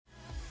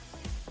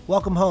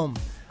Welcome home.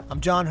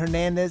 I'm John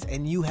Hernandez,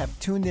 and you have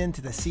tuned in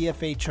to the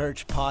CFA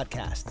Church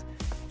podcast.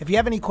 If you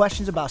have any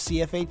questions about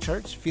CFA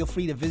Church, feel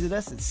free to visit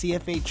us at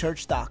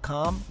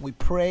cfachurch.com. We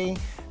pray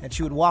that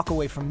you would walk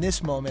away from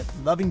this moment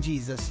loving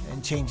Jesus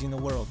and changing the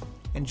world.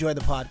 Enjoy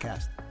the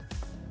podcast.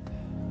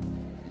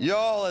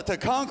 Y'all at the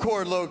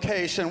Concord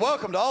location,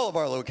 welcome to all of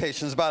our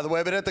locations, by the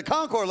way, but at the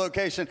Concord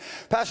location,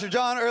 Pastor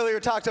John earlier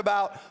talked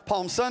about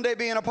Palm Sunday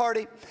being a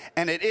party,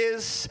 and it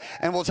is,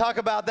 and we'll talk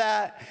about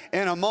that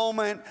in a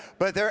moment,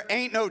 but there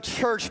ain't no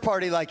church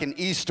party like an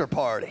Easter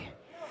party.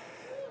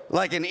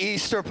 Like an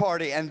Easter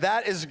party, and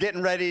that is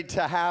getting ready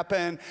to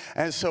happen.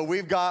 And so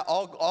we've got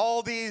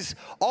all these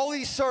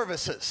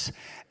services,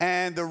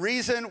 and the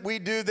reason we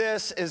do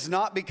this is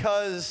not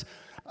because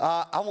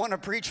I want to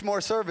preach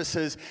more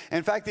services.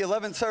 In fact, the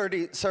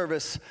 11:30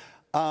 service,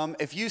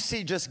 if you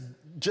see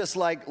just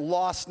like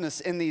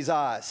lostness in these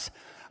eyes,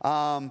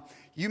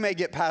 you may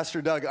get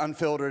Pastor Doug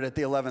unfiltered at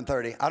the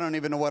 11:30. I don't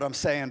even know what I'm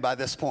saying by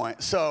this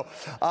point. So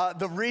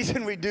the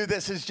reason we do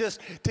this is just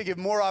to give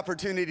more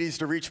opportunities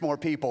to reach more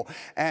people.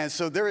 And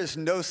so there is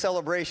no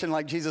celebration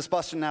like Jesus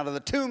busting out of the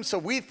tomb. So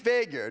we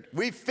figured,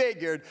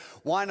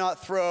 why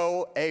not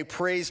throw a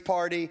praise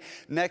party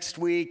next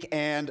week?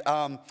 And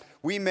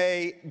we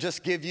may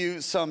just give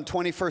you some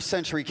 21st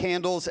century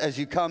candles as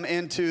you come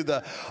into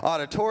the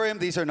auditorium.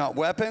 These are not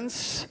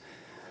weapons.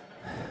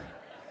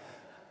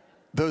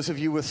 Those of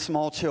you with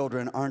small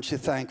children, aren't you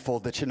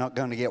thankful that you're not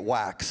going to get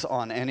wax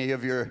on any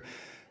of your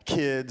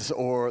kids,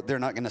 or they're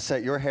not going to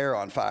set your hair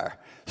on fire?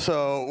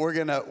 So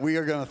we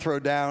are gonna throw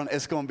down.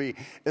 It's gonna be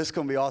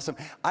awesome.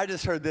 I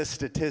just heard this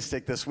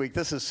statistic this week.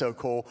 This is so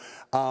cool.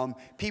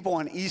 People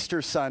on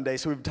Easter Sunday.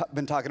 So we've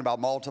been talking about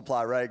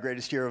Multiply, right?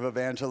 Greatest year of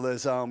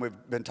evangelism. We've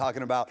been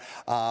talking about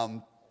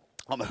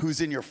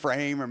who's in your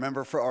frame,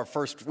 remember, for our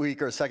first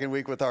week or second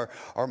week with our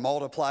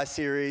Multiply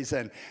series,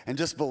 and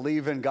just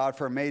believe in God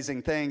for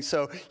amazing things.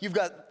 So you've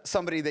got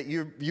somebody that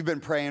you've been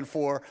praying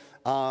for.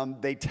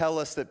 They tell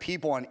us that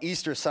people on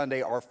Easter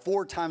Sunday are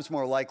 4 times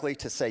more likely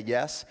to say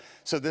yes.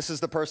 So this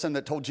is the person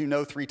that told you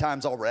no 3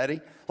 times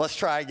already. Let's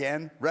try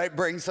again, right?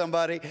 Bring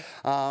somebody.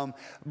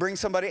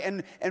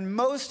 And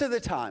most of the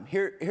time,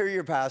 here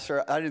your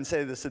pastor, I didn't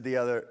say this at the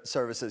other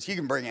services, you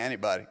can bring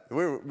anybody,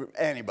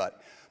 anybody.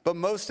 But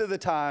most of the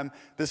time,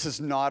 this is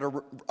not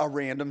a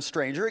random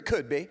stranger. It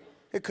could be.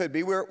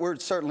 We're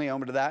certainly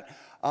open to that.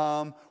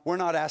 We're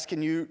not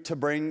asking you to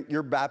bring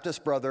your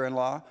Baptist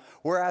brother-in-law.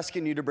 We're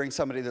asking you to bring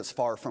somebody that's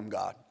far from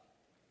God.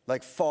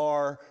 Like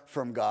far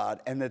from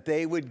God. And that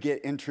they would get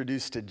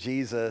introduced to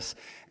Jesus.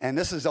 And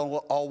this is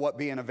all what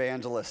being an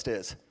evangelist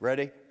is.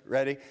 Ready?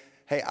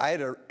 Hey, I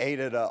ate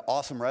at an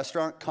awesome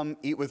restaurant. Come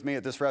eat with me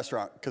at this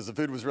restaurant because the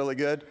food was really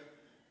good.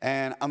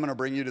 And I'm going to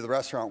bring you to the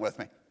restaurant with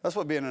me. That's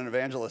what being an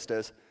evangelist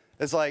is.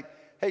 It's like,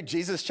 hey,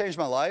 Jesus changed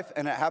my life,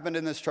 and it happened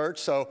in this church,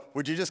 so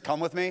would you just come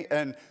with me?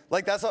 And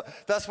like that's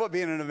what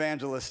being an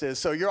evangelist is.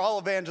 So you're all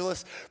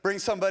evangelists. Bring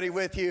somebody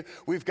with you.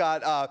 We've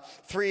got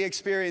 3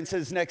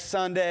 experiences next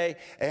Sunday,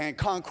 and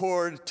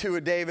Concord, 2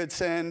 at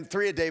Davidson,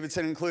 3 at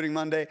Davidson, including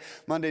Monday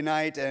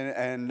night,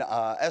 and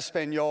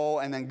Espanol,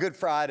 and then Good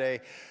Friday.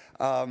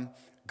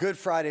 Good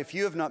Friday, if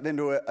you have not been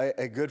to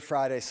a Good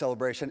Friday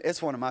celebration,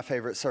 it's one of my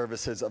favorite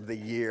services of the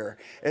year.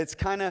 It's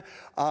kind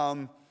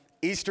of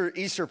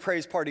Easter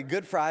praise party.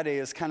 Good Friday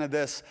is kind of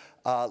this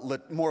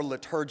more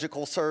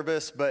liturgical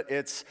service, but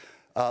it's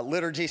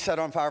liturgy set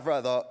on fire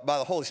by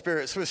the Holy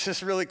Spirit. So it's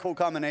just a really cool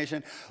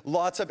combination.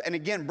 And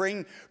again,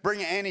 bring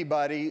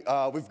anybody.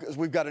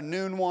 We've got a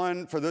noon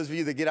one for those of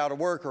you that get out of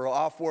work or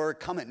off work.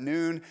 Come at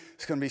noon.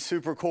 It's going to be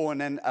super cool.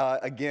 And then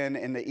again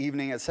in the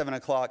evening at 7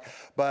 o'clock.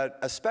 But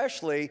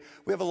especially,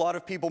 we have a lot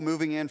of people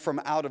moving in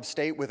from out of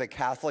state with a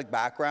Catholic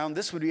background.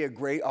 This would be a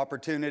great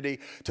opportunity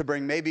to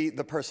bring maybe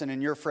the person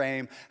in your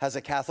frame has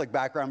a Catholic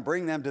background.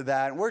 Bring them to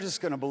that. And we're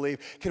just going to believe.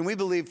 Can we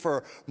believe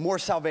for more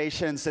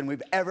salvations than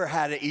we've ever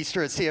had at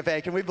Easter at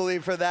CFA? Can we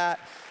believe for that?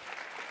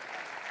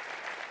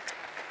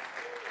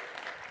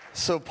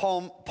 So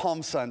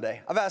Palm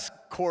Sunday. I've asked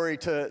Corey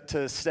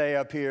to stay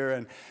up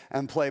here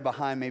and play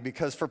behind me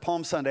because for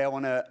Palm Sunday I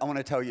want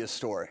to tell you a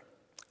story.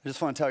 I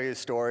just want to tell you a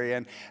story,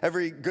 and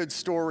every good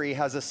story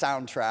has a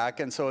soundtrack,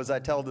 and so as I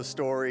tell the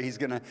story, he's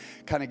going to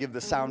kind of give the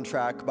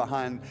soundtrack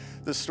behind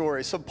the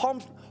story. So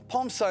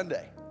Palm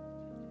Sunday.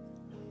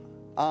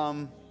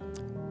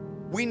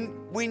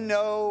 We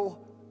know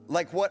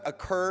like what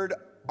occurred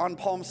on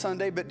Palm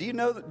Sunday, but do you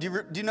know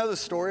the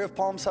story of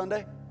Palm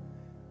Sunday?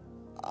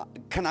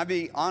 Can I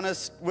be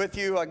honest with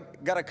you? I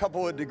got a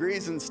couple of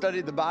degrees and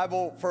studied the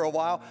Bible for a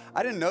while.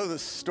 I didn't know the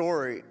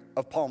story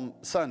of Palm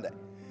Sunday.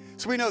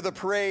 So we know the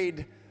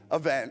parade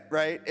event,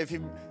 right? If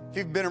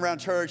you've been around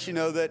church, you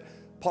know that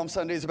Palm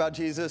Sunday is about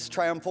Jesus'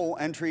 triumphal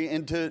entry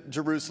into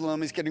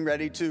Jerusalem. He's getting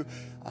ready to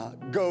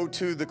go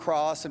to the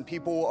cross, and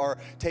people are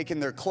taking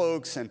their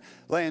cloaks and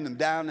laying them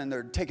down, and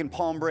they're taking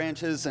palm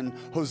branches and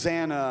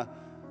Hosanna.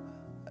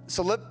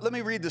 So let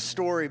me read the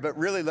story, but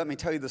really let me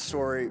tell you the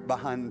story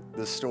behind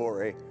the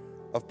story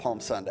of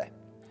Palm Sunday.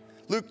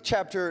 Luke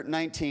chapter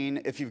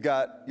 19, if you've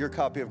got your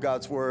copy of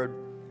God's Word.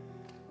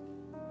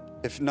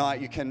 If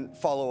not, you can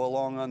follow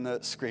along on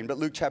the screen. But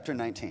Luke chapter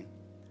 19.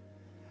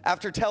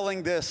 After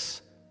telling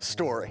this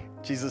story,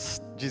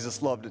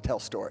 Jesus loved to tell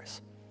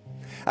stories.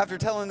 After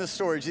telling this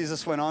story,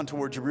 Jesus went on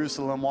toward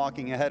Jerusalem,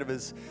 walking ahead of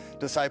his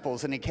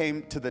disciples, and he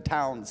came to the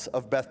towns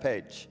of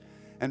Bethpage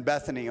and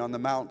Bethany on the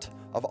Mount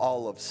of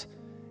Olives.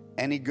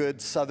 Any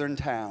good southern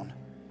town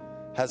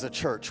has a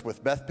church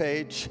with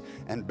Bethpage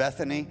and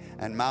Bethany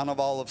and Mount of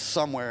Olives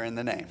somewhere in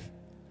the name.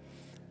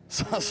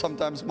 So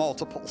sometimes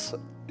multiples.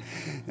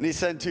 And he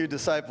sent 2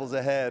 disciples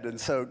ahead. And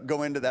so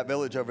go into that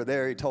village over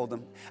there, he told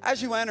them.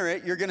 As you enter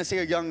it, you're going to see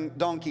a young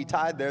donkey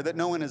tied there that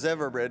no one has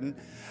ever ridden.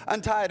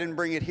 Untie it and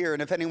bring it here.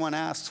 And if anyone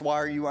asks, why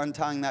are you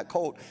untying that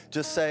colt?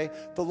 Just say,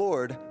 the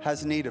Lord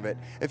has need of it.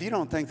 If you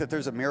don't think that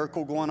there's a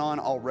miracle going on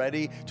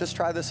already, just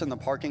try this in the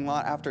parking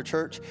lot after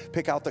church.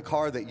 Pick out the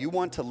car that you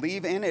want to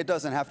leave in. It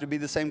doesn't have to be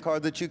the same car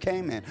that you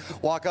came in.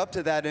 Walk up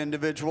to that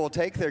individual,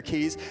 take their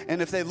keys.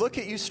 And if they look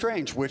at you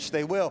strange, which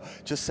they will,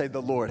 just say,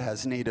 the Lord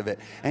has need of it.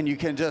 And you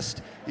can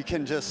just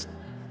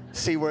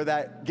see where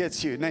that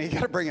gets you. Now you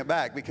got to bring it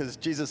back because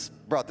Jesus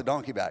brought the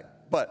donkey back.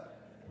 But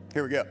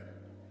here we go.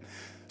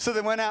 So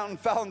they went out and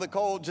found the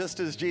colt just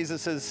as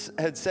Jesus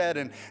had said.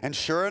 And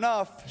sure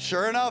enough,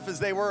 as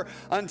they were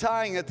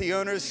untying it, the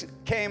owners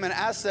came and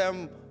asked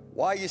them,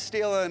 why are you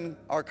stealing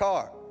our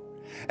car?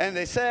 And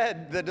they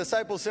said, the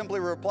disciples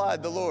simply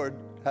replied, the Lord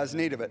has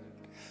need of it.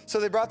 So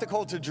they brought the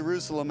colt to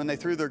Jerusalem and they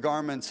threw their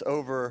garments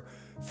over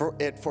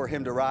for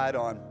him to ride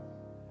on.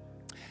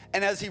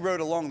 And as he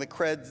rode along, the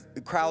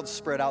crowd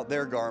spread out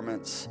their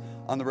garments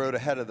on the road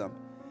ahead of them.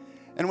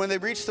 And when they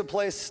reached the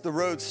place, the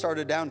road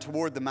started down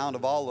toward the Mount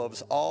of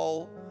Olives.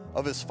 All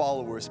of his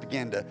followers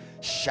began to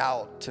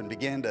shout and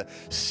began to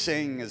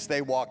sing as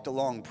they walked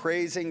along,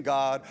 praising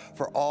God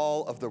for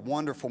all of the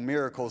wonderful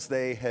miracles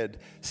they had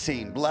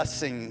seen.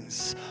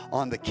 Blessings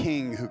on the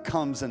King who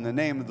comes in the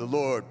name of the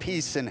Lord,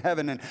 peace in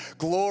heaven and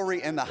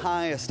glory in the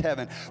highest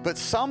heaven. But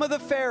some of the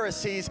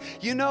Pharisees,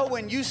 you know,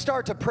 when you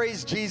start to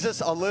praise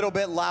Jesus a little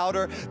bit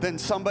louder than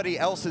somebody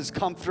else is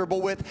comfortable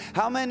with,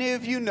 how many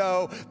of you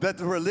know that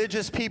the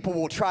religious people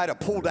will try to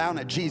pull down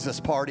a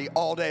Jesus party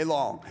all day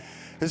long?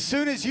 As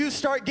soon as you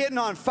start getting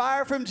on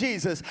fire from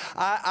Jesus,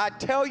 I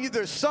tell you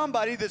there's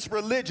somebody that's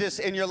religious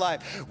in your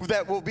life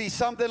that will be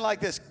something like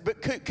this.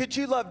 But could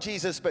you love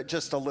Jesus but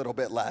just a little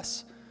bit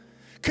less?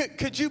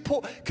 Could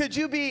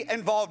you be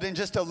involved in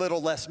just a little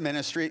less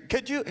ministry?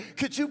 Could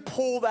you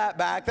pull that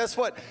back? That's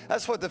what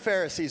the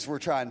Pharisees were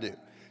trying to do.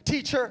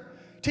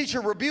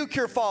 Teacher, rebuke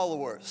your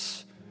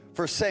followers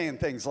for saying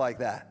things like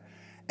that.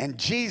 And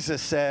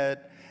Jesus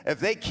said, if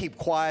they keep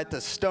quiet,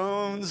 the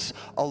stones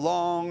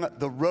along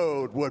the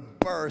road would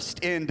burst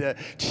into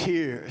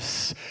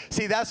cheers.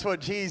 See, that's what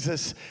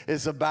Jesus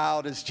is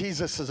about, is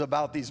Jesus is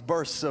about these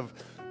bursts of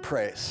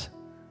praise.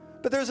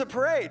 But there's a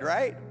parade,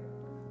 right?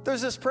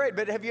 There's this parade,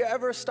 but have you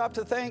ever stopped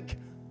to think,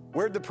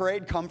 where'd the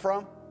parade come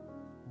from?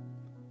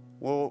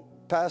 Well,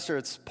 Pastor,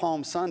 it's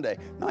Palm Sunday.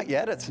 Not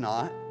yet, it's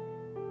not.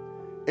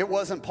 It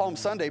wasn't Palm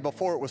Sunday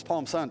before it was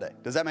Palm Sunday.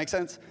 Does that make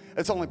sense?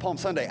 It's only Palm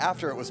Sunday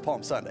after it was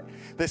Palm Sunday.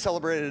 They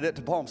celebrated it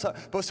to Palm Sunday.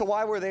 But so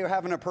why were they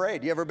having a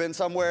parade? You ever been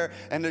somewhere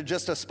and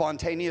just a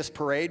spontaneous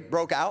parade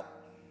broke out?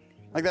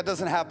 Like that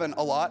doesn't happen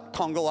a lot.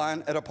 Conga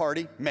line at a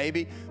party,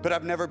 maybe. But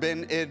I've never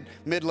been in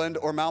Midland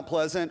or Mount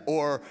Pleasant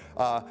or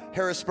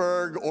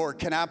Harrisburg or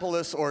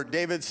Kannapolis or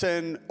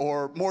Davidson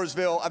or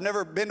Mooresville. I've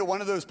never been to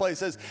one of those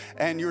places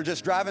and you're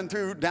just driving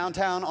through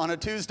downtown on a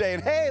Tuesday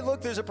and hey,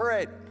 look, there's a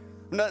parade.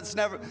 No, it's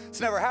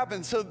never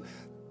happened. So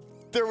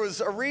there was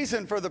a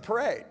reason for the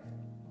parade.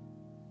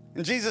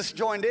 And Jesus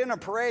joined in a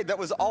parade that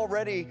was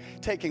already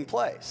taking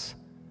place.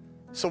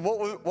 So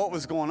what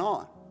was going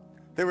on?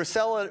 They were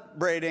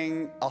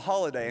celebrating a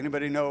holiday.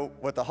 Anybody know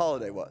what the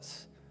holiday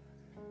was?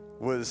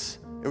 It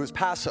was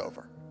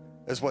Passover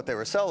is what they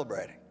were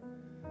celebrating.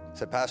 I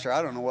said, Pastor,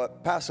 I don't know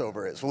what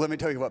Passover is. Well, let me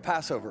tell you what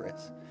Passover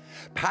is.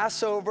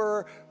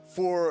 Passover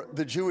for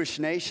the Jewish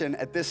nation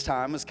at this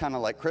time was kind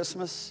of like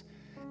Christmas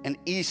and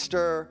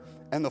Easter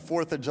and the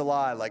 4th of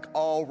July, like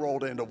all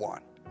rolled into one.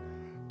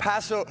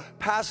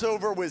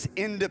 Passover was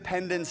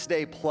Independence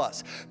Day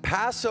plus.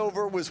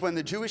 Passover was when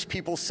the Jewish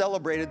people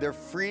celebrated their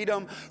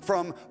freedom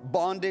from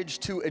bondage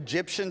to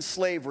Egyptian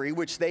slavery,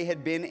 which they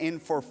had been in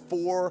for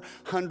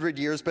 400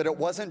 years. But it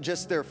wasn't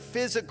just their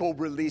physical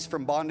release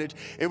from bondage,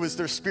 it was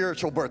their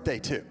spiritual birthday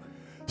too.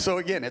 So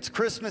again, it's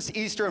Christmas,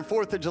 Easter, and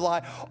 4th of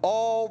July,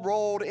 all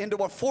rolled into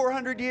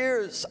 400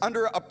 years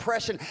under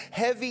oppression,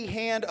 heavy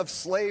hand of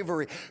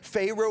slavery.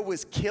 Pharaoh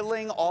was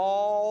killing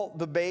all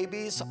the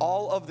babies,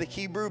 all of the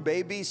Hebrew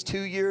babies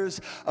 2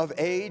 years of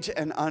age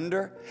and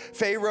under.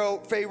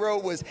 Pharaoh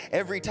was,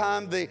 every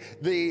time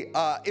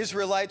the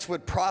Israelites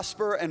would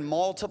prosper and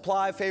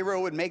multiply,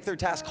 Pharaoh would make their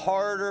task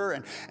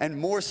harder and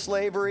more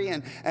slavery.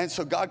 And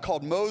so God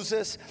called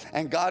Moses,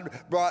 and God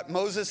brought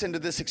Moses into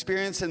this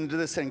experience, into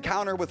this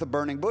encounter with a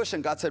burning bush,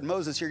 and God said,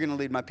 Moses, you're going to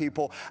lead my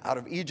people out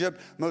of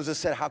Egypt. Moses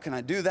said, how can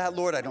I do that,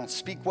 Lord? I don't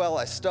speak well,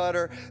 I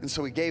stutter. And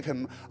so he gave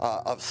him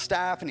a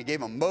staff, and he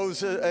gave him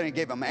Moses, and he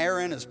gave him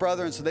Aaron, his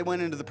brother, and so they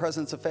went into the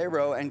presence of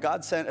Pharaoh, and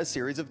God sent a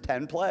series of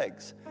 10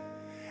 plagues.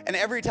 And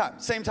every time,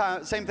 same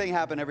thing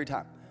happened every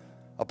time.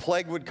 A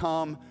plague would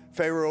come.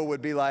 Pharaoh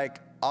would be like,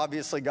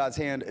 obviously God's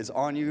hand is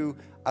on you.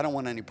 I don't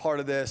want any part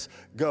of this.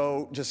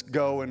 Just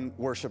go and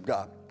worship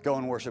God. Go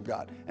and worship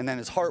God. And then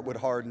his heart would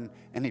harden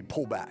and he'd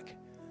pull back.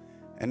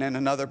 And then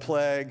another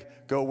plague,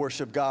 go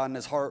worship God, and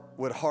his heart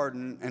would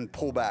harden and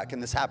pull back.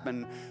 And this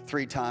happened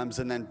 3 times,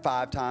 and then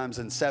 5 times,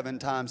 and 7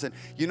 times. And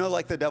you know,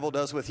 like the devil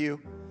does with you?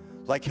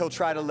 Like he'll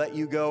try to let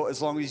you go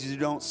as long as you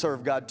don't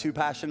serve God too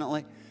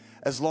passionately.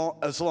 As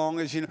long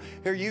as you know,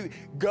 here you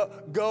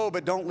go,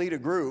 but don't lead a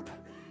group.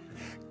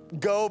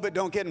 Go, but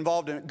don't get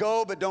involved in it.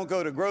 Go, but don't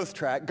go to growth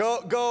track.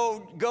 Go,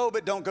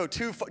 but don't go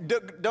too far.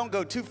 Don't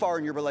go too far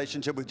in your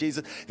relationship with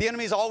Jesus. The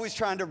enemy's always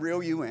trying to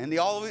reel you in. The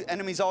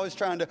enemy's always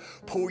trying to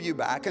pull you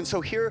back. And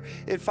so here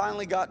it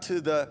finally got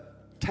to the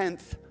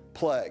 10th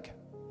plague.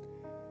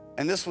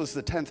 And this was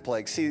the 10th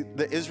plague. See,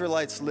 the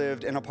Israelites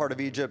lived in a part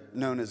of Egypt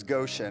known as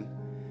Goshen.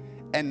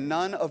 And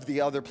none of the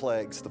other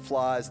plagues, the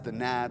flies, the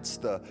gnats,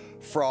 the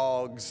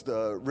frogs,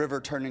 the river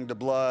turning to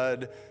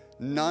blood,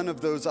 none of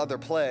those other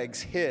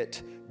plagues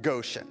hit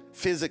Goshen.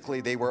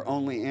 Physically, they were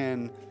only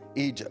in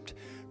Egypt.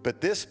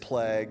 But this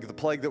plague, the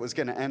plague that was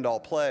going to end all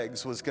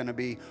plagues, was going to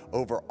be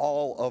over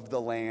all of the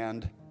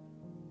land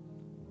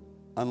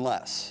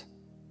unless.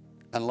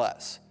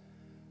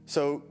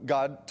 So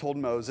God told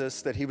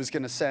Moses that he was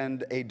going to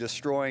send a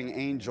destroying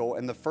angel,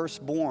 and the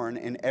firstborn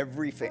in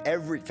every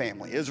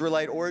family,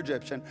 Israelite or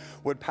Egyptian,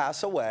 would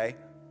pass away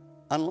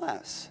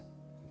unless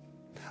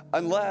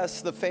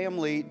the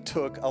family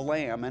took a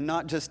lamb, and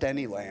not just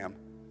any lamb.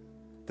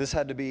 This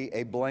had to be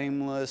a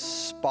blameless,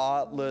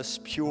 spotless,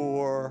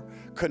 pure,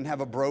 couldn't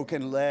have a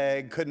broken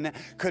leg,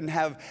 couldn't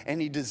have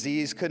any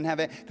disease, couldn't have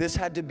it. This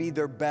had to be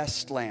their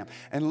best lamb.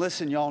 And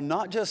listen, y'all,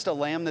 not just a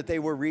lamb that they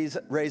were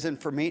raising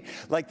for meat.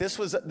 Like this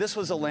was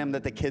a lamb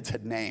that the kids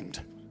had named.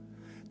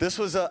 This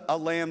was a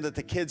lamb that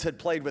the kids had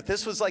played with.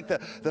 This was like the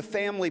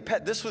family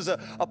pet. This was a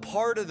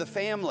part of the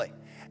family.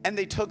 And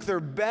they took their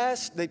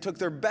best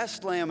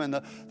lamb, and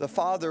the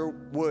father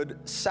would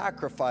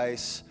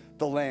sacrifice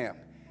the lamb.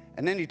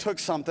 And then he took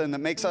something that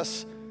makes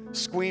us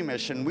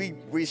squeamish, and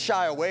we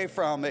shy away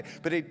from it,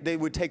 but they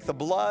would take the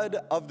blood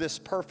of this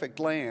perfect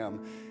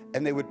lamb,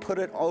 and they would put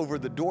it over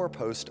the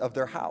doorpost of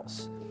their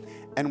house.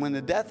 And when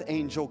the death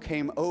angel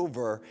came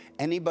over,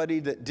 anybody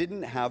that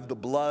didn't have the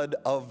blood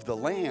of the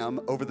lamb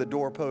over the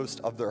doorpost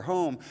of their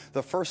home,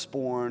 the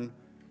firstborn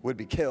would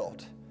be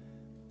killed.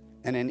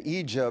 And in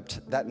Egypt,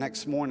 that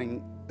next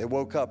morning, they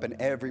woke up, and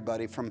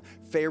everybody from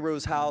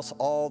Pharaoh's house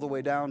all the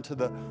way down to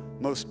the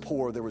most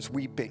poor, there was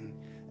weeping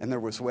and there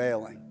was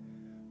wailing.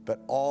 But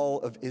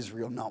all of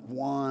Israel, not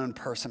one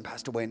person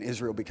passed away in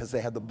Israel because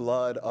they had the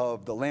blood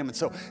of the Lamb. And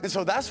so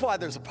that's why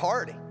there's a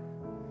party.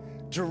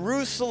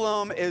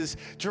 Jerusalem is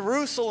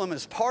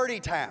party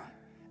town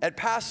at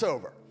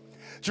Passover.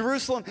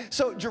 Jerusalem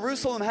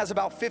has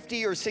about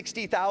 50 or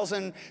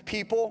 60,000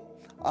 people.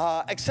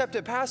 Except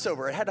at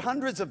Passover, it had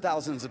hundreds of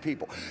thousands of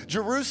people.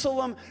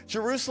 Jerusalem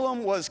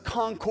was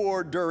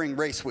Concord during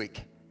race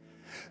week.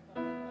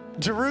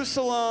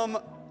 Jerusalem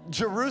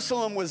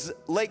was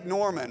Lake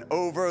Norman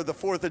over the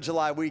 4th of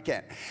July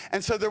weekend.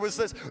 And so there was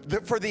this,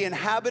 for the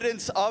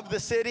inhabitants of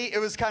the city, it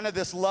was kind of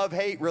this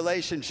love-hate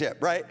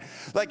relationship, right?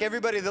 Like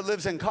everybody that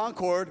lives in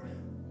Concord,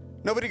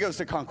 nobody goes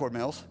to Concord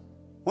Mills.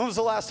 When was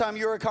the last time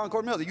you were at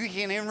Concord Mills? You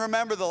can't even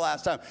remember the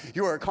last time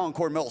you were at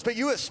Concord Mills. But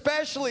you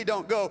especially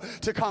don't go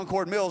to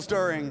Concord Mills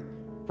during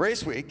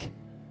race week.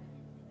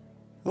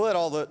 Let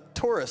all the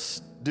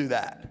tourists do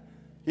that.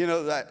 You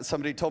know, that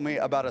somebody told me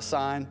about a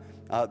sign.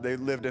 They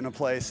lived in a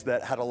place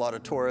that had a lot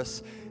of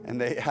tourists, and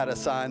they had a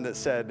sign that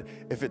said,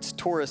 if it's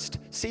tourist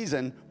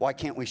season, why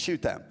can't we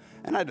shoot them?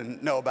 And I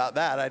didn't know about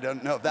that. I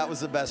don't know if that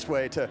was the best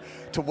way to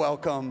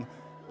welcome.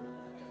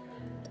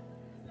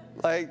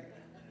 Like,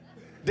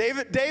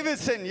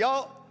 Davidson,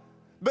 y'all,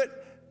 but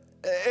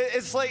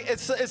it's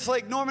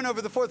like Norman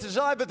over the 4th of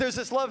July, but there's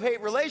this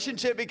love-hate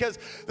relationship because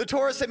the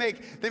tourists,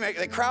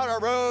 they crowd our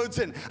roads,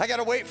 and I got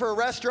to wait for a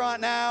restaurant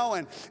now,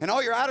 and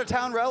all your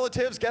out-of-town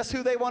relatives, guess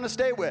who they want to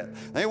stay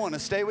with? They want to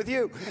stay with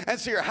you. And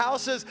so your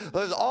houses,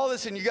 there's all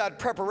this, and you got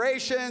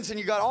preparations, and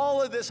you got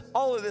all of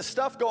this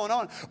stuff going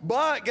on.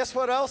 But guess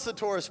what else the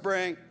tourists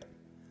bring?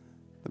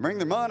 They bring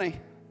their money.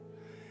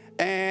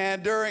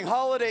 And during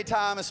holiday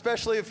time,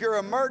 especially if you're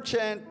a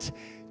merchant,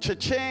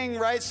 cha-ching,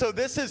 right? So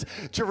this is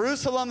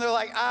Jerusalem. They're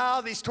like,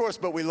 these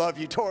tourists, but we love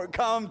you.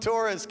 Come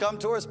tourists,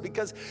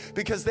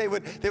 because they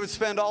would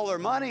spend all their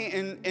money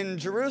in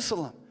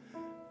Jerusalem.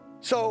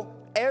 So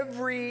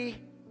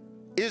every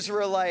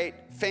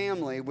Israelite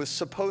family was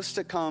supposed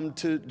to come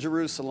to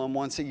Jerusalem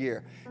once a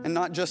year. And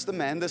not just the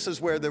men. This is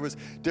where there was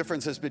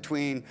differences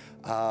between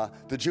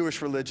the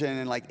Jewish religion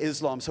and like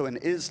Islam. So in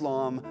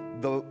Islam,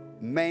 the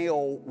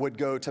male would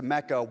go to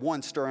Mecca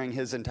once during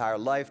his entire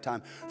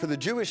lifetime. For the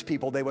Jewish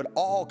people, they would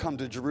all come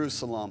to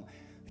Jerusalem.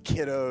 The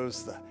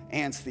kiddos, the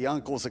aunts, the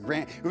uncles, it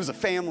was a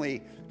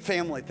family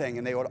thing,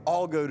 and they would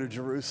all go to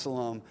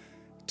Jerusalem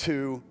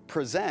to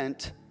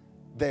present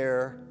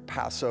their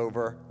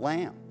Passover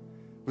lamb.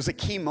 It was a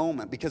key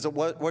moment because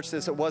watch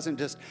this, it wasn't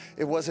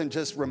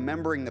just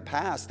remembering the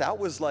past. That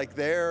was like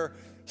their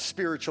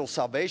spiritual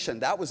salvation.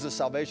 That was the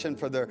salvation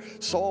for their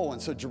soul.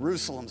 And so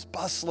Jerusalem's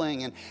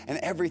bustling and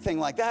everything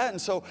like that. And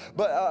so,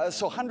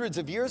 so hundreds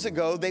of years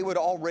ago, they would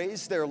all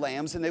raise their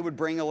lambs and they would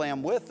bring a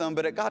lamb with them.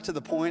 But it got to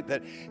the point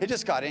that it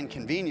just got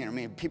inconvenient. I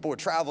mean, people were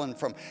traveling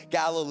from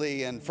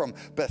Galilee and from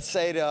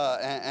Bethsaida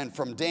and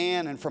from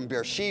Dan and from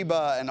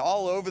Beersheba and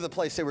all over the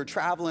place. They were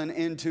traveling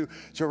into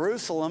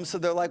Jerusalem. So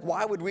they're like,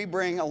 why would we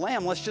bring a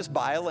lamb? Let's just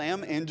buy a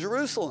lamb in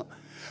Jerusalem.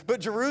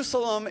 But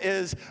Jerusalem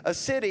is a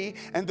city,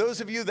 and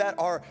those of you that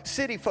are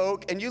city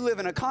folk and you live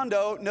in a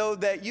condo know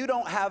that you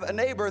don't have a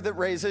neighbor that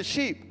raises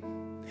sheep.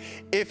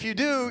 If you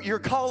do, you're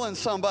calling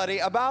somebody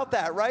about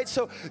that, right?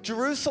 So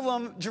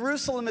Jerusalem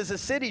is a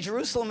city.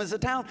 Jerusalem is a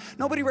town.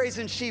 Nobody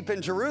raising sheep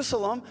in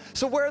Jerusalem.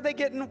 So where are they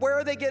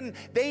getting?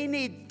 They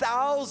need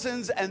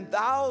thousands and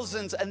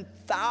thousands and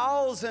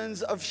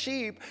thousands of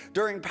sheep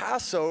during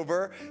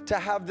Passover to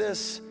have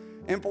this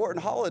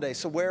important holiday.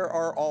 So where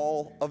are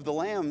all of the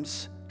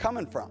lambs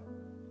coming from?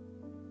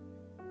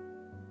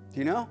 Do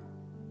you know?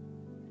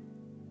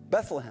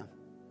 Bethlehem.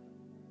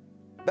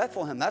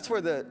 Bethlehem, that's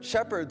where the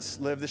shepherds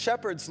live. The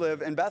shepherds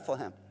live in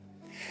Bethlehem.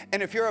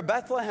 And if you're a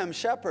Bethlehem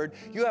shepherd,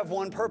 you have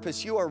one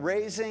purpose. You are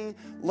raising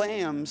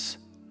lambs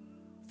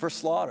for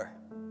slaughter.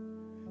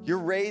 You're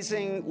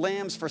raising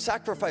lambs for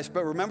sacrifice,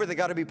 but remember, they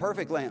got to be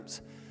perfect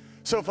lambs.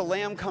 So if a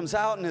lamb comes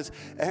out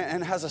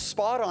and has a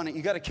spot on it,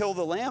 you got to kill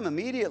the lamb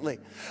immediately.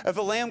 If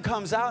a lamb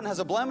comes out and has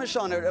a blemish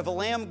on it, if a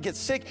lamb gets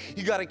sick,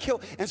 you got to kill.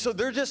 And so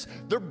they're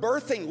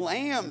birthing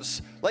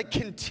lambs like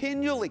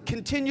continually.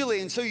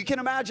 And so you can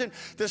imagine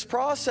this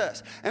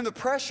process and the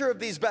pressure of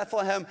these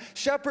Bethlehem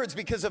shepherds,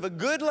 because if a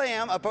good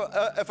lamb,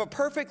 if a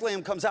perfect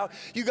lamb comes out,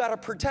 you got to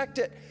protect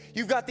it.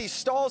 You've got these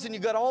stalls and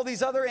you've got all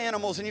these other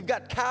animals and you've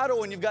got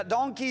cattle and you've got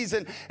donkeys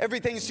and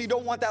everything. So you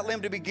don't want that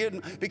lamb to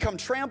become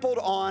trampled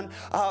on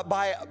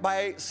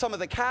by some of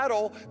the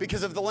cattle,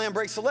 because if the lamb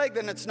breaks a leg,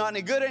 then it's not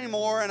any good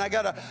anymore. And I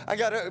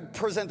gotta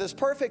present this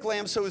perfect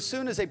lamb. So as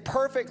soon as a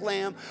perfect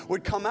lamb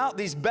would come out,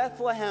 these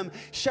Bethlehem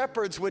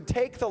shepherds would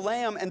take the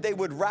lamb and they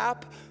would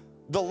wrap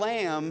the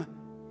lamb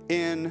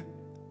in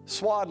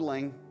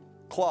swaddling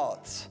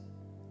cloths.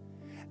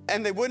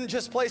 And they wouldn't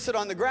just place it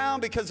on the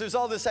ground, because there's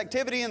all this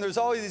activity and there's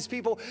all these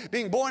people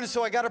being born. And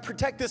so I got to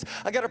protect this.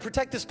 I got to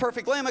protect this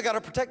perfect lamb. I got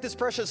to protect this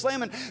precious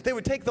lamb. And they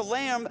would take the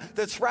lamb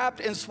that's wrapped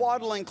in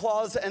swaddling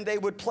cloths and they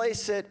would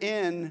place it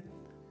in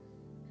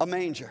a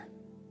manger.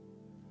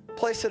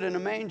 Place it in a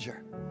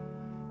manger.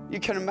 You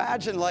can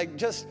imagine, like,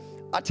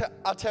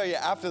 I'll tell you,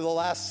 after the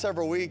last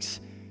several weeks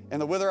in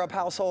the Witherup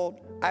household,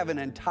 I have an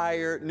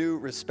entire new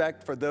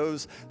respect for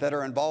those that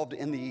are involved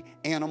in the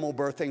animal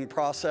birthing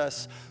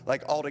process,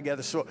 like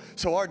altogether. So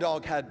our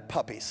dog had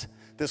puppies.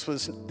 This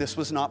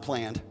was not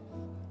planned.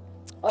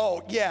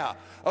 Oh yeah,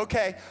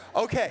 okay.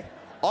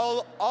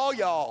 All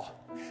y'all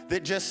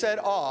that just said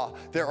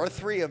there are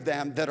 3 of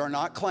them that are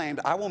not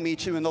claimed. I will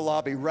meet you in the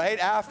lobby right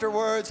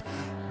afterwards.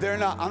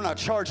 I'm not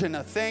charging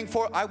a thing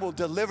for it. I will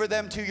deliver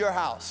them to your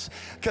house,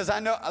 because I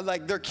know,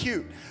 like, they're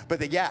cute, but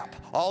they yap.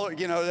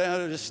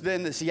 They're just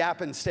in this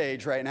yapping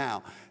stage right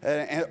now,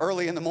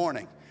 early in the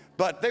morning.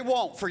 But they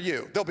won't for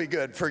you. They'll be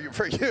good for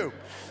you.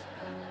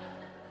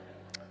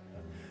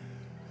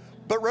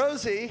 But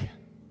Rosie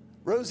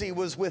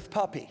was with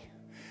Puppy.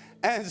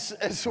 And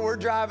so we're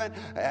driving.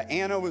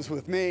 Anna was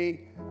with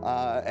me,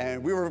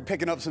 and we were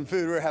picking up some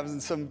food. We were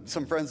having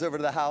some friends over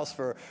to the house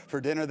for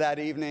dinner that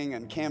evening,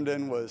 and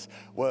Camden was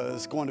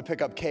going to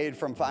pick up Cade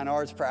from fine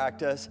arts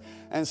practice.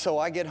 And so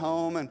I get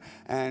home,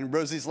 and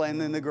Rosie's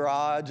laying in the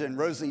garage, and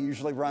Rosie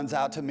usually runs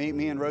out to meet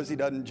me, and Rosie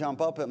doesn't jump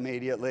up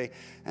immediately.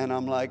 And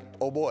I'm like,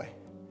 oh boy.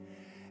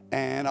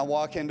 And I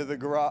walk into the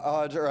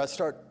garage, or I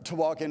start to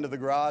walk into the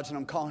garage, and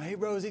I'm calling, hey,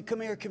 Rosie, come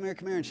here.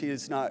 And she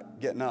is not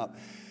getting up.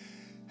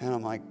 And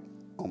I'm like,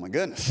 oh my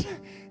goodness.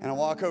 And I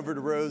walk over to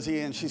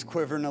Rosie and she's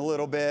quivering a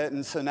little bit.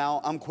 And so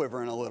now I'm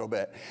quivering a little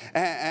bit.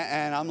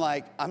 And I'm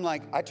like,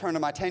 I turn to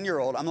my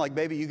 10-year-old. I'm like,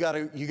 baby, you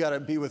gotta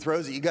be with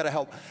Rosie. You gotta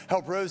help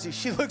Rosie.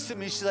 She looks at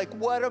me, she's like,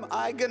 what am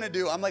I gonna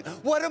do? I'm like,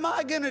 what am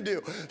I gonna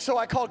do? So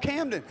I called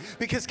Camden,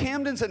 because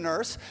Camden's a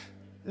nurse,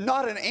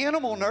 not an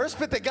animal nurse,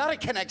 but they gotta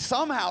connect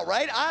somehow,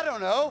 right? I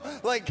don't know,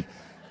 like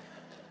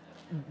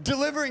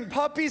delivering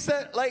puppies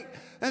that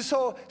And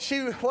so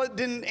she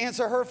didn't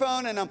answer her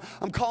phone, and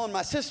I'm calling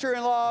my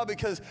sister-in-law,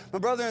 because my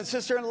brother and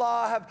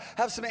sister-in-law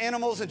have some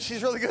animals, and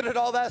she's really good at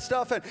all that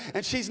stuff,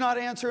 and she's not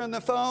answering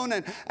the phone,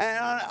 and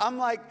I'm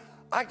like,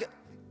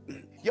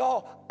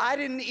 y'all, I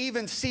didn't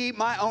even see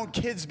my own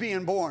kids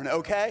being born,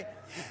 okay?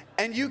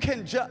 And you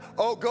can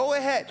go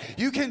ahead.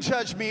 You can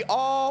judge me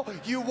all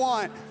you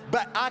want,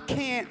 but I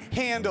can't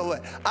handle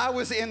it. I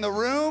was in the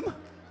room.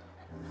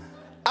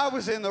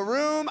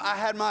 I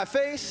had my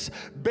face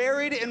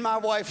buried in my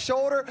wife's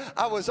shoulder.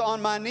 I was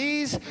on my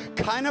knees,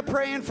 kind of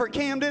praying for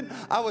Camden.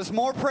 I was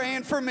more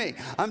praying for me.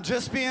 I'm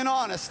just being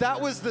honest. That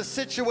was the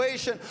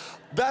situation.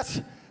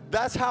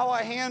 That's how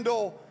I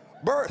handle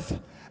birth.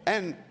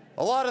 And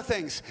A lot of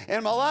things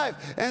in my life.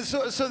 And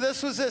so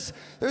there's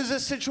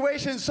this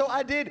situation. So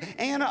I did.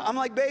 Anna, I'm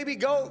like, baby,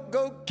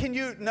 go, can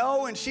you?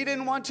 No. And she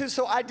didn't want to.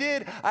 So I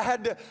did. I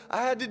had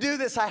to do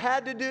this. I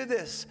had to do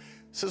this.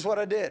 This is what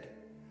I did.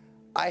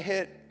 I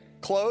hit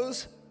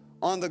close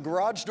on the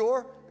garage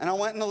door, and I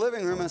went in the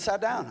living room and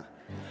sat down.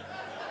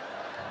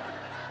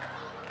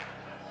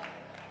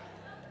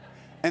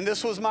 And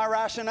this was my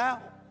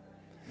rationale.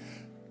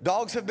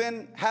 Dogs have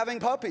been having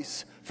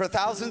puppies for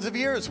thousands of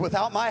years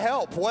without my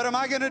help. What am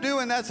I going to do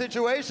in that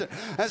situation?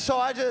 And so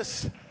I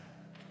just,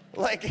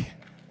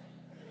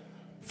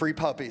 free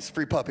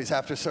puppies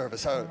after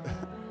service.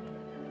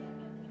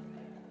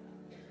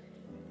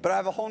 But I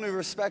have a whole new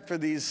respect for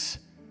these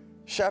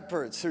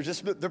shepherds. They're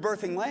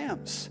birthing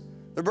lambs.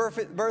 They're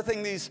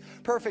birthing these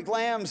perfect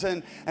lambs,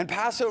 and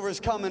Passover's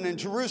coming, and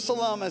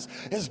Jerusalem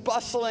is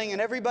bustling,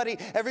 and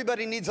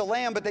everybody needs a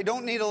lamb, but they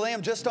don't need a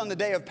lamb just on the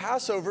day of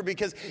Passover,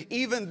 because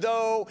even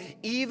though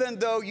you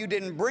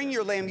didn't bring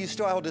your lamb, you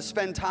still had to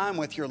spend time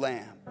with your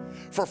lamb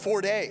for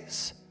 4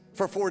 days.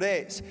 For 4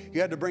 days,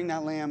 you had to bring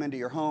that lamb into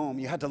your home.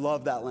 You had to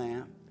love that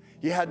lamb.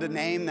 You had to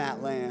name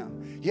that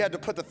lamb. You had to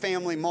put the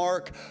family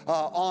mark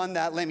on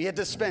that lamb. You had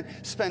to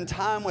spend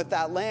time with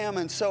that lamb.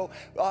 And so,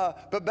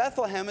 but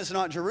Bethlehem is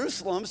not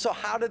Jerusalem. So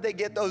how did they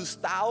get those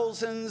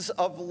thousands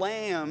of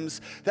lambs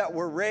that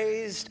were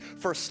raised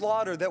for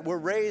slaughter, that were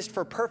raised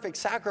for perfect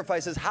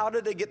sacrifices? How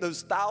did they get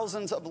those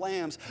thousands of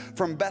lambs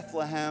from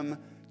Bethlehem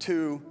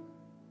to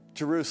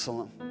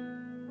Jerusalem?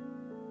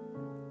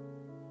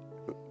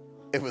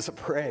 It was a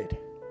parade.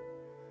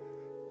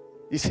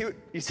 You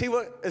see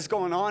what is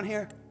going on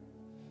here?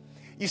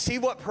 You see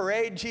what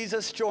parade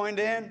Jesus joined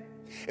in?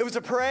 It was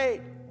a parade.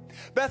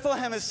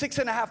 Bethlehem is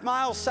 6.5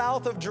 miles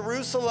south of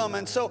Jerusalem,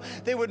 and so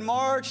they would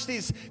march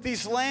these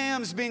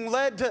lambs being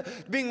led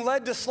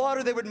to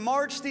slaughter. They would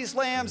march these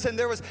lambs,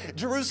 and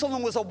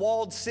Jerusalem was a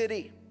walled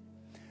city.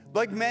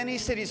 Like many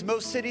cities,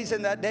 most cities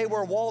in that day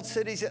were walled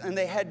cities, and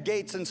they had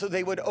gates, and so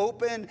they would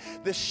open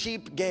the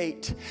sheep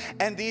gate.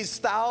 And these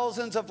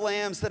thousands of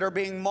lambs that are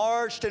being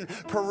marched and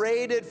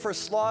paraded for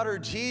slaughter,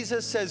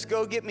 Jesus says,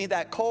 go get me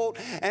that colt.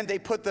 And they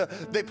put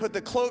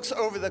the cloaks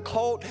over the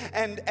colt,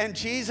 and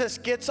Jesus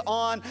gets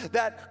on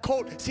that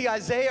colt. See,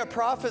 Isaiah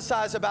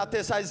prophesies about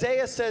this.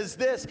 Isaiah says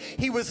this: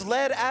 he was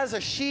led as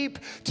a sheep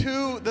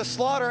to the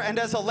slaughter, and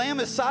as a lamb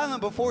is silent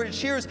before his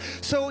shears,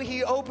 so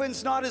he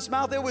opens not his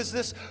mouth. It was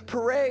this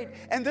parade.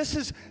 And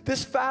this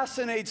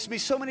fascinates me.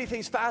 So many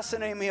things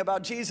fascinate me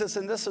about Jesus,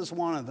 and this is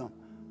one of them.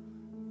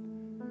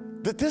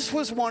 That this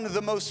was one of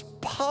the most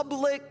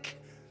public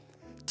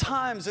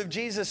times of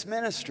Jesus'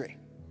 ministry.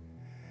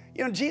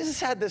 You know,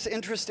 Jesus had this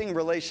interesting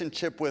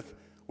relationship with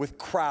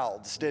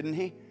crowds, didn't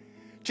he?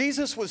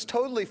 Jesus was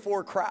totally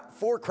for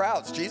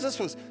crowds. Jesus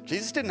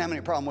didn't have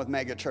any problem with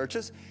mega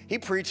churches. He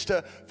preached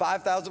to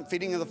 5,000,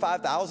 feeding of the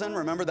 5,000.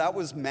 Remember, that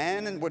was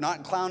men, and we're not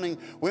including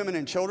women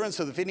and children.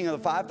 So the feeding of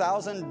the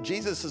 5,000,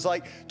 Jesus is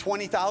like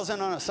 20,000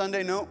 on a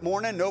Sunday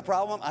morning. No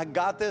problem. I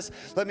got this.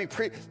 Let me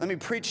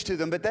preach to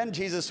them. But then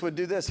Jesus would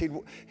do this.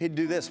 He'd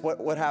do this.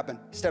 What happened?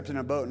 He stepped in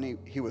a boat and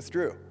he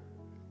withdrew.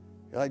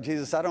 You're like,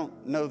 Jesus, I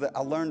don't know that I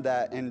learned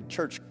that in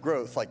church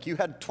growth. Like, you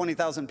had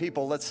 20,000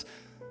 people.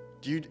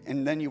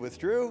 And then you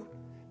withdrew.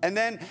 And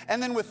then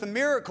with the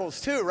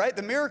miracles too, right?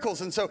 The miracles.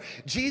 And so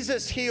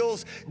Jesus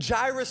heals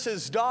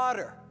Jairus'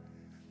 daughter.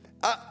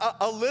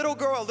 A little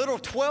girl, a little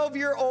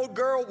 12-year-old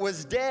girl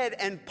was dead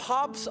and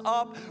pops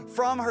up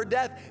from her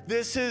death.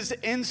 This is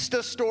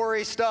Insta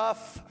story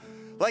stuff.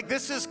 Like,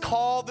 this is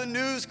called the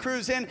news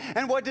crews in.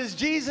 And what does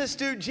Jesus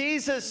do?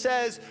 Jesus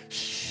says,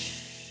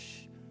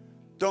 shh,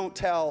 don't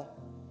tell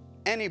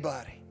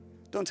anybody.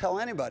 Don't tell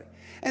anybody.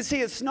 And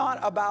see, it's not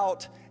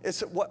about,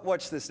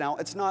 watch this now,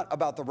 it's not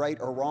about the right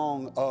or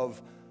wrong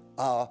of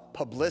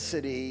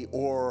publicity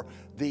or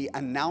the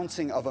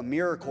announcing of a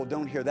miracle.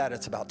 Don't hear that.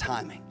 It's about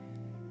timing.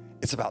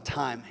 It's about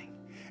timing.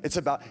 It's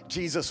about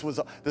this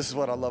is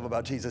what I love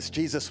about Jesus.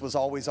 Jesus was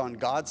always on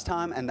God's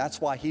time, and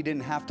that's why he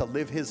didn't have to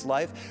live his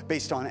life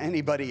based on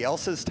anybody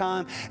else's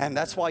time. And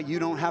that's why you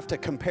don't have to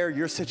compare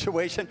your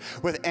situation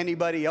with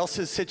anybody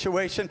else's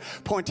situation.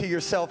 Point to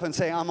yourself and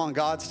say, I'm on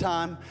God's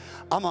time.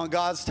 I'm on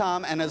God's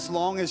time. And as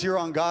long as you're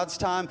on God's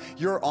time,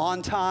 you're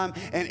on time,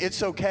 and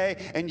it's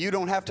okay. And you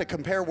don't have to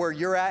compare where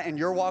you're at in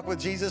your walk with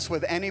Jesus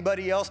with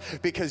anybody else,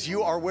 because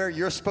you are where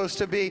you're supposed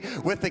to be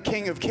with the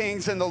King of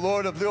Kings and the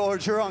Lord of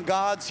Lords. You're on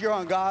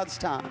God's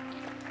time.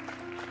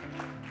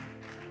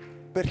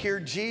 But here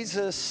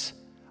Jesus,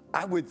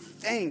 I would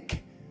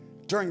think,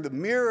 during the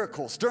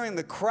miracles, during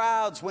the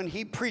crowds, when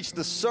he preached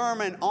the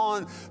Sermon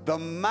on the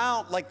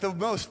Mount, like the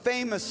most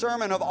famous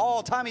sermon of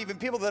all time. Even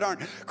people that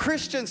aren't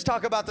Christians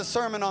talk about the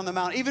Sermon on the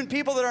Mount. Even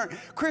people that aren't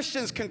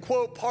Christians can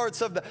quote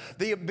parts of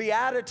the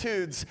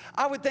Beatitudes.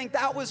 I would think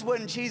that was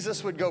when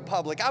Jesus would go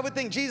public. I would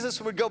think Jesus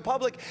would go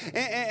public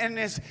in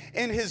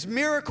his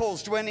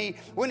miracles. When he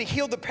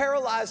healed the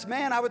paralyzed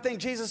man, I would think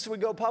Jesus would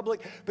go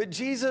public. But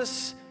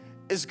Jesus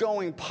is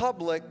going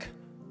public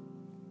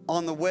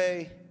on the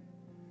way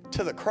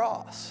to the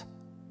cross.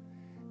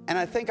 And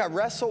I think I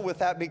wrestle with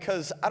that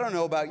because I don't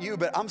know about you,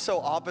 but I'm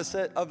so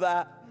opposite of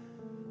that.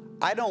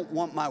 I don't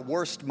want my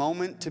worst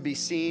moment to be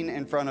seen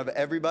in front of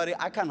everybody.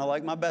 I kind of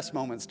like my best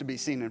moments to be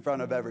seen in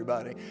front of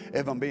everybody,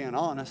 if I'm being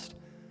honest.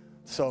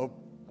 So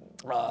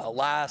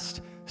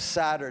last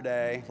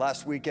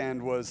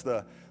weekend was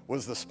the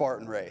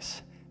Spartan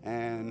race.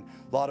 And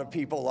a lot of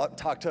people,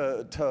 talked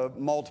to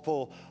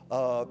multiple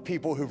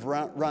people who've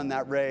run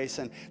that race.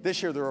 And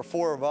this year there were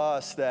 4 of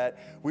us that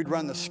we'd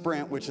run the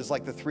sprint, which is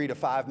like the 3 to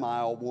 5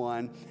 mile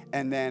one.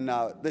 And then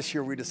this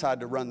year we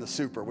decided to run the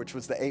super, which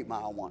was the 8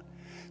 mile one.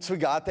 So we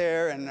got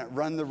there and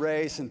run the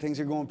race, and things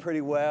are going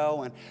pretty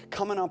well. And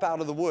coming up out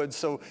of the woods,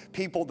 so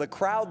the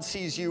crowd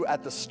sees you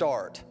at the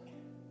start.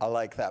 I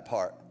like that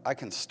part. I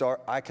can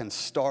start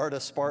a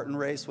Spartan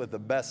race with the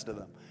best of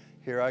them.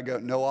 Here I go,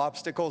 no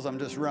obstacles, I'm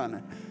just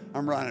running.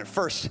 I'm running.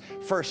 First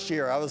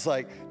year, I was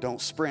like, don't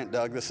sprint,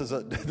 Doug. This is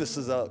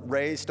a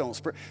race. Don't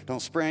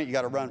sprint. You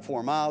got to run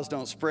 4 miles.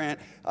 Don't sprint.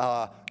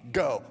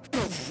 Go.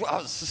 I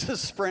was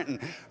just sprinting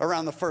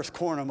around the first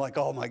corner. I'm like,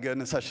 oh my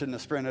goodness, I shouldn't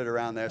have sprinted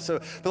around there. So,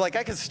 but like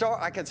I could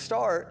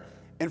start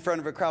in front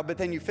of a crowd, but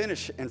then you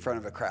finish in front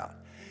of a crowd.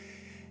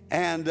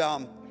 And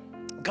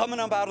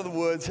coming up out of the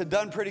woods, had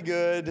done pretty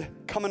good,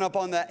 coming up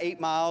on that 8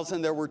 miles,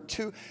 and there were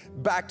 2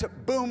 back to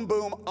boom,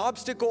 boom,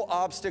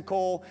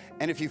 obstacle,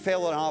 and if you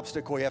fail an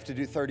obstacle, you have to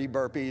do 30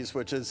 burpees,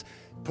 which is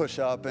push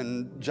up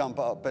and jump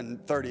up,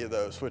 and 30 of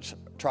those, which,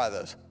 try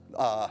those.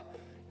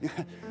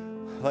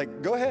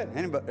 Like, go ahead,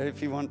 anybody,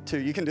 if you want to,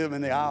 you can do them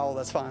in the aisle,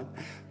 that's fine.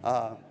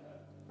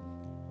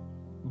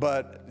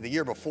 But the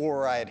year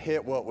before, I had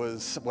hit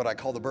what I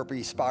call the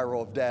burpee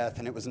spiral of death,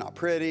 and it was not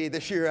pretty.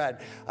 This year,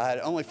 I had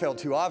only failed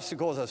 2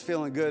 obstacles. I was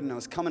feeling good, and I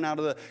was coming out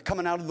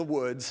of the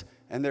woods,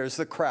 and there's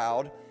the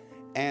crowd,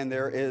 and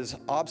there is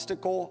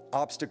obstacle,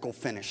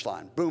 finish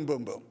line. Boom,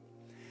 boom, boom.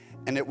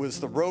 And it was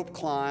the rope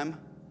climb,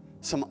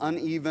 some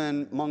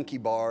uneven monkey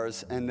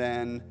bars, and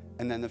then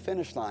the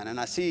finish line. And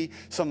I see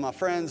some of my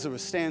friends who were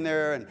standing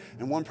there,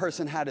 and one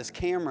person had his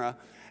camera.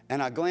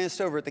 And I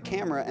glanced over at the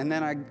camera, and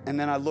then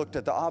I looked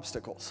at the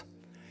obstacles.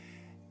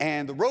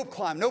 And the rope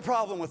climb, no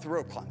problem with the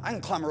rope climb. I can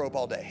climb a rope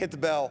all day. Hit the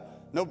bell,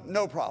 no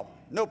problem.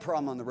 No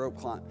problem on the rope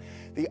climb.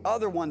 The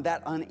other one,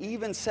 that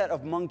uneven set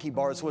of monkey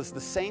bars, was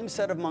the same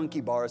set of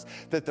monkey bars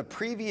that the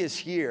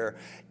previous year,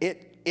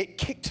 it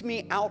kicked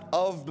me out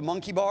of the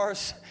monkey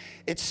bars.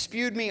 It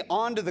spewed me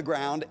onto the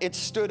ground. It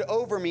stood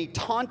over me,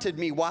 taunted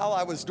me while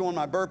I was doing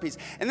my burpees.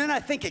 And then I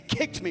think it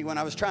kicked me when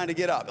I was trying to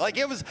get up.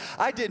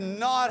 I did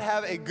not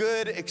have a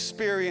good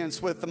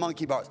experience with the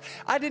monkey bars.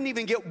 I didn't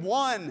even get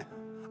one.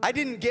 I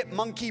didn't get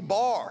monkey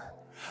bar.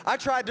 I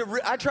tried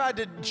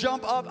to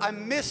jump up. I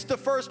missed the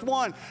first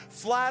one.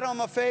 Flat on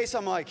my face.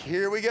 I'm like,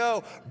 here we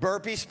go.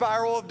 Burpee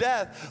spiral of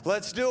death.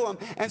 Let's do them.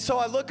 And so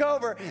I look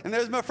over, and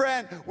there's my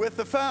friend with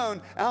the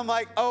phone. And I'm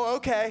like, oh,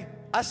 okay.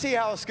 I see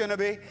how it's going to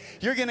be.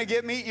 You're going to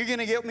get me. You're going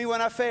to get me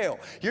when I fail.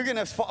 You're going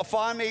to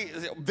find me,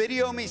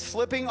 video me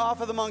slipping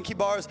off of the monkey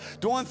bars,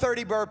 doing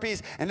 30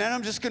 burpees, and then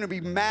I'm just going to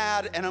be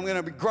mad, and I'm going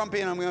to be grumpy,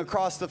 and I'm going to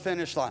cross the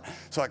finish line.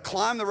 So I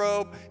climb the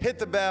rope, hit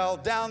the bell,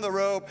 down the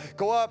rope,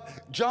 go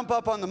up, jump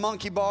up on the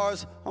monkey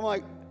bars. I'm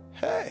like,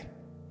 hey,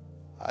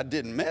 I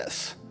didn't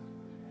miss.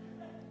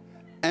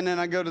 And then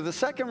I go to the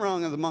second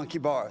rung of the monkey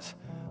bars.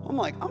 I'm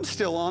like, I'm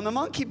still on the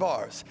monkey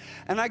bars.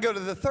 And I go to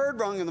the third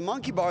rung of the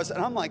monkey bars,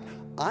 and I'm like,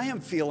 I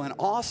am feeling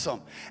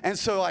awesome. And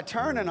so I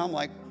turn, and I'm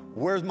like,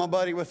 where's my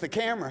buddy with the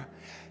camera?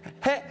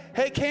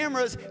 Hey,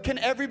 cameras, can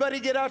everybody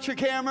get out your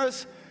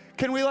cameras?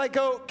 Can we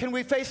can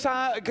we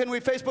FaceTime, can we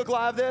Facebook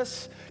Live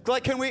this?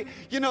 Can we,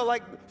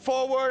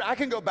 forward? I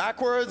can go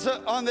backwards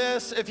on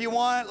this if you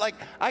want.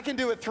 I can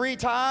do it 3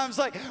 times.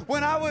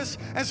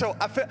 And so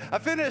I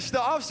finished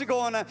the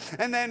obstacle,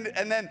 and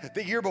then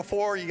the year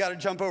before, you got to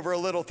jump over a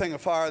little thing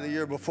of fire. The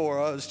year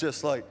before, I was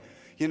just like,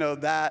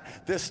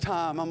 this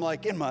time I'm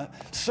like in my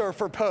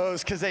surfer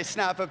pose because they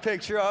snap a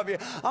picture of you.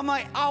 I'm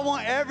like, I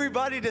want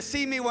everybody to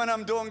see me when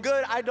I'm doing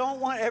good. I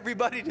don't want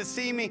everybody to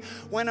see me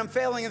when I'm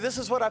failing. And this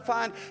is what I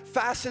find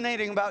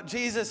fascinating about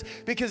Jesus,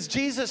 because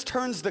Jesus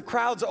turns the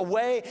crowds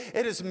away.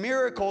 It is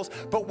miracles.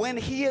 But when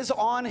he is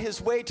on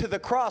his way to the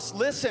cross,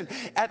 listen,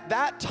 at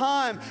that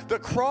time, the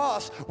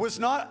cross was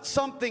not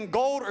something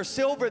gold or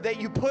silver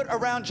that you put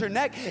around your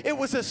neck. It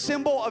was a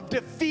symbol of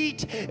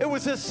defeat. It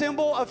was a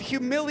symbol of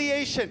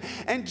humiliation.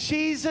 And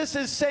Jesus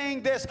is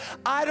saying this: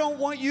 I don't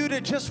want you to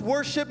just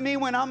worship me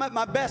when I'm at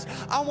my best.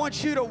 I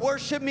want you to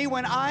worship me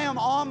when I am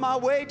on my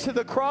way to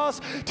the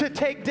cross to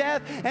take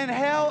death and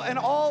hell and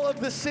all of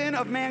the sin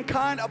of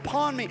mankind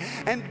upon me.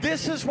 And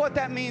this is what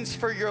that means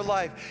for your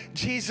life.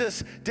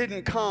 Jesus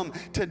didn't come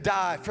to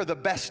die for the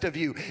best of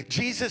you.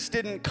 Jesus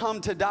didn't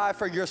come to die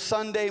for your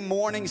Sunday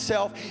morning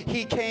self.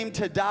 He came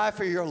to die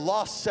for your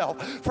lost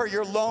self, for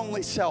your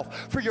lonely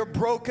self, for your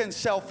broken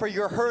self, for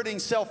your hurting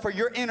self, for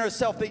your inner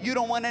self that you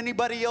don't want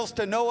anybody else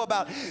to know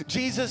about.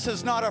 Jesus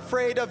is not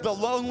afraid of the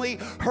lonely,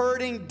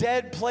 hurting,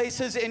 dead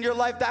places in your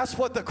life. That's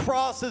what the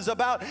cross is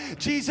about.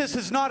 Jesus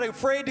is not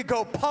afraid to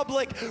go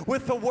public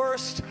with the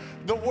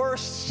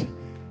worst.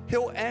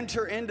 He'll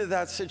enter into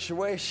that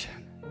situation.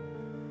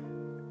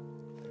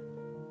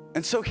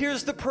 And so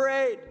here's the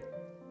parade.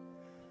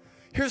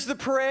 Here's the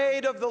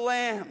parade of the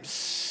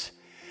lambs.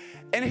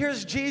 And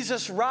here's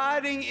Jesus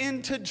riding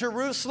into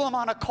Jerusalem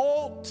on a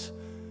colt,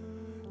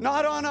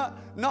 not on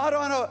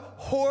a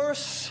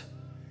horse.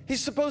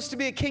 He's supposed to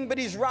be a king, but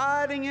he's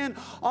riding in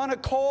on a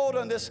colt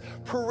on this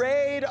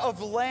parade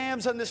of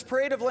lambs, and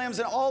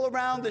all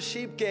around the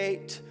sheep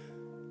gate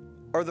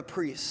are the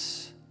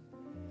priests.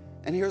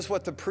 And here's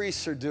what the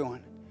priests are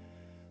doing.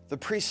 The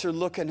priests are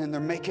looking, and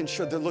they're making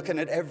sure they're looking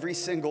at every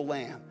single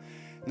lamb.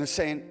 And they're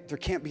saying, there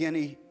can't be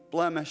any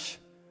blemish.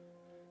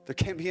 There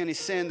can't be any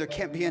sin. There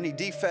can't be any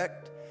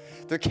defect.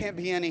 There can't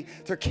be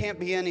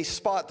any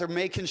spot. They're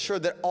making sure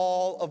that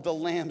all of the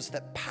lambs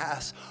that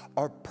pass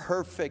are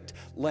perfect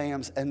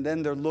lambs. And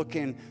then they're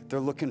looking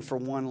for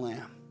one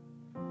lamb.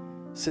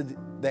 So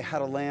they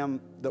had a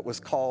lamb that was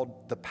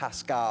called the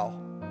Paschal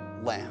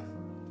lamb.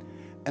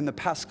 And the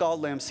Paschal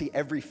lamb, see,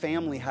 every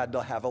family had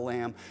to have a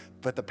lamb,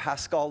 but the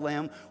Paschal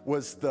lamb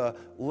was the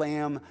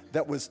lamb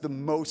that was the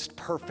most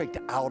perfect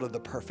out of the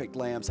perfect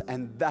lambs.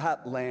 And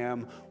that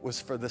lamb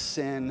was for the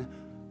sin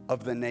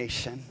of the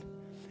nation.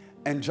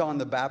 And John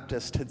the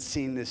Baptist had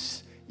seen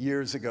this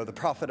years ago. The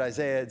prophet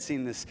Isaiah had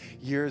seen this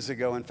years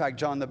ago. In fact,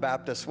 John the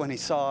Baptist, when he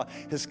saw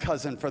his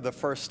cousin for the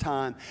first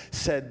time,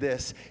 said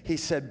this. He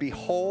said,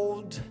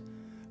 "Behold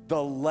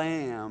the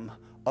Lamb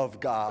of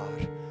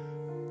God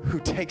who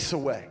takes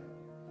away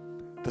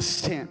the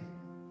sin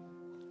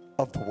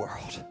of the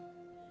world."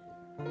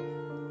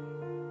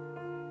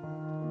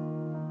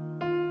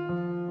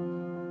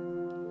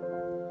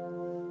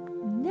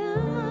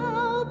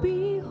 Now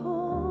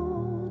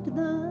behold the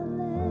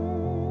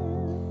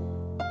Lamb,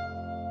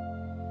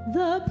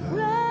 the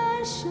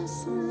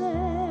precious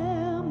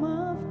Lamb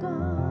of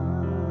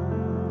God,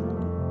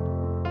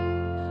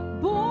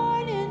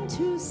 born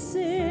into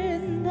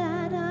sin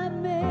that I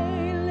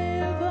may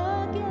live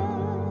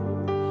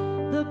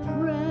again, the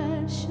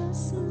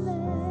precious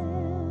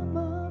Lamb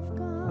of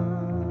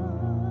God.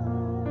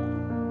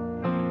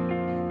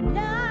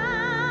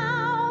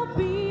 Now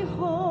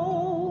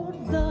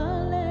behold the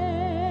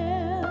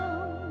Lamb,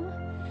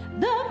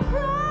 the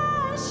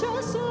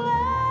precious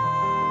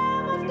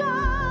Lamb of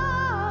God,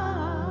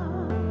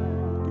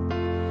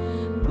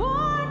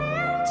 born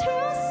into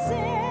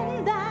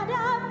sin that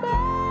I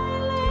may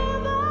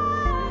live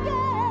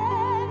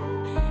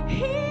again.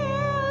 He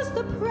is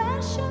the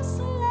precious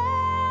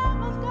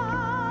Lamb of God.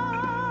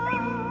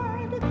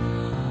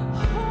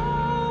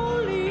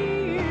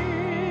 Holy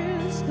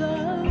is the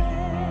Lamb.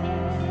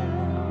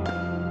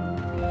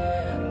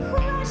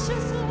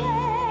 Precious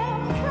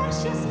Lamb,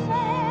 precious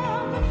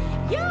Lamb,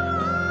 you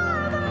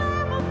are the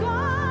Lamb of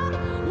God.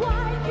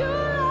 Why you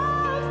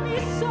love me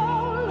so,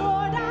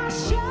 Lord, I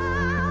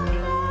shall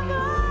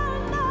never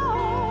know.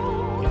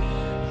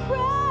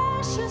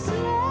 Precious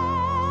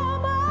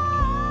Lamb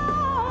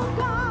of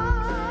God.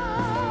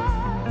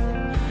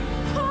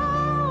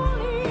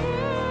 Holy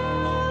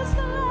is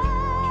the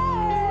Lamb.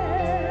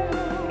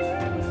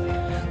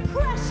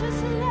 Precious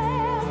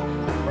Lamb,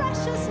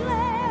 precious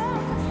Lamb,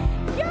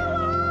 you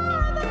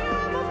are the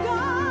Lamb of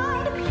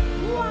God.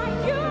 Why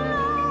you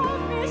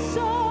love me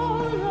so,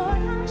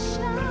 Lord, I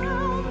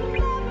shall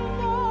never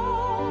know.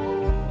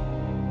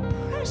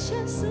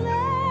 Precious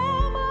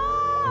Lamb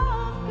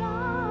of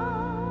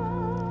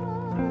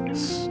God.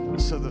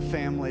 So the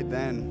family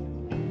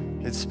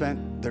then had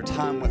spent their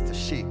time with the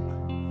sheep.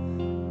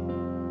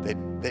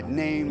 They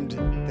named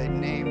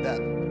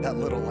that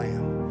little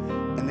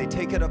lamb, and they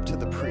take it up to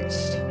the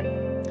priest.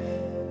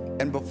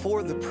 And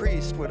before the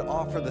priest would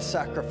offer the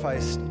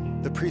sacrifice,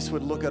 the priest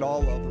would look at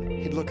all of them.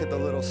 He'd look at the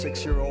little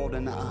 6-year-old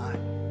in the eye.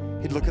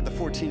 He'd look at the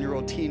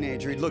 14-year-old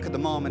teenager. He'd look at the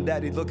mom and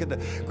dad. He'd look at the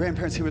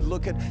grandparents. He would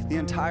look at the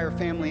entire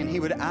family, and he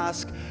would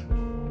ask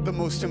the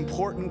most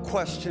important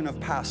question of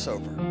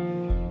Passover.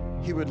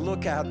 He would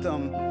look at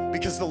them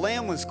because the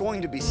lamb was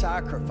going to be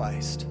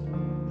sacrificed.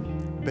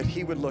 But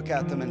he would look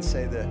at them and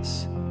say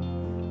this: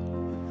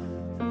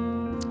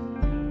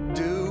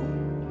 do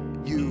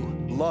you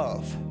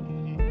love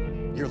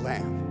your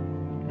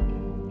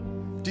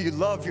lamb? Do you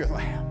love your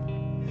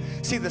lamb?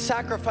 See, the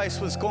sacrifice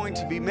was going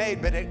to be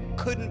made, but it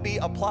couldn't be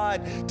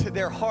applied to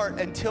their heart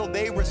until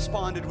they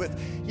responded with,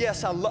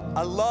 yes, I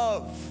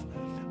love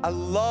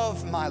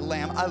my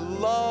lamb. I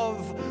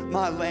love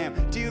my lamb.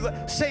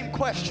 Same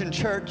question,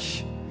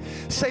 church.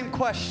 Same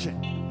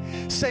question.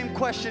 Same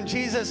question.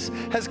 Jesus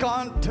has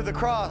gone to the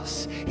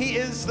cross. He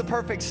is the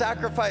perfect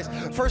sacrifice.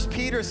 1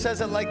 Peter says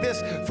it like this: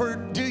 for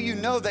do you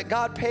know that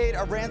God paid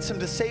a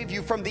ransom to save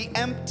you from the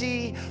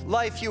empty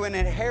life you had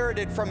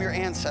inherited from your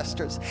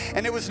ancestors?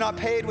 And it was not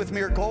paid with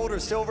mere gold or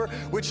silver,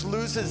 which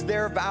loses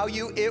their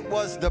value. It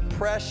was the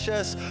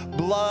precious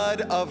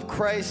blood of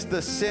Christ,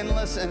 the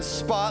sinless and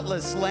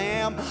spotless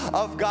Lamb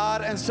of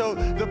God. And so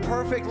the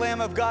perfect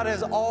Lamb of God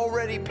has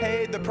already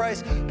paid the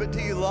price. But do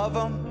you love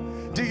him?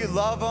 Do you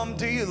love him?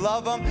 Do you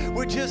love him?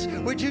 Would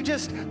you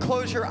just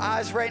close your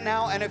eyes right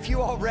now? And if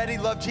you already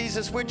love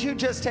Jesus, would you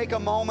just take a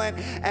moment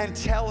and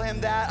tell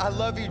him that? I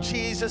love you,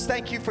 Jesus.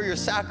 Thank you for your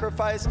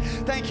sacrifice.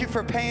 Thank you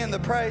for paying the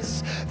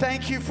price.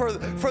 Thank you for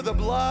the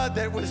blood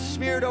that was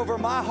smeared over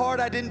my heart.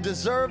 I didn't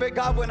deserve it,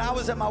 God, when I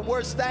was at my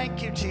worst.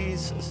 Thank you,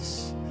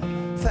 Jesus.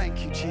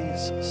 Thank you,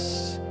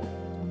 Jesus.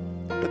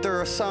 But there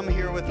are some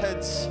here with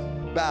heads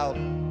bowed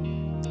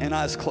and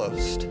eyes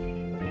closed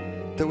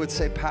that would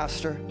say,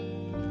 Pastor,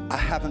 I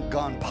haven't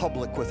gone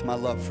public with my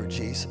love for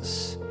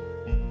Jesus.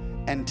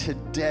 And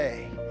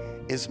today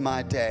is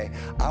my day.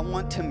 I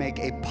want to make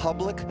a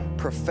public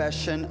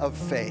profession of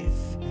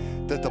faith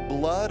that the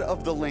blood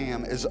of the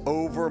Lamb is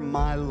over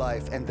my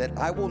life and that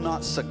I will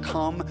not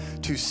succumb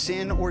to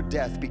sin or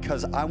death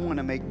because I want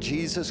to make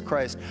Jesus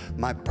Christ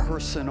my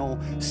personal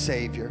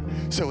Savior.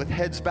 So with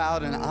heads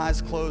bowed and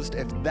eyes closed,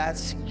 if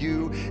that's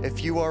you,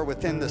 if you are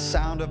within the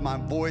sound of my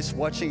voice,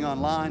 watching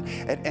online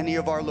at any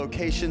of our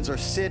locations or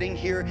sitting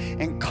here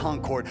in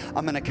Concord,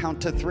 I'm going to count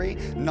to 3,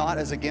 not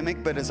as a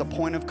gimmick, but as a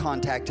point of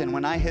contact. And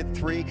when I hit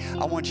 3,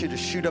 I want you to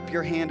shoot up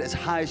your hand as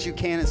high as you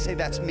can and say,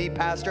 that's me,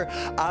 Pastor.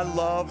 I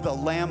love the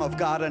Lamb of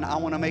God and I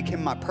want to make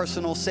him my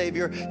personal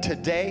Savior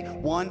today.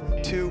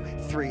 1, 2,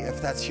 3.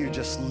 If that's you,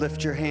 just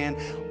lift your hand.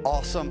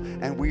 Awesome.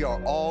 And we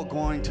are all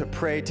going to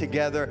pray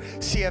together.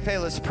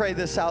 CFA, let's pray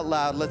this out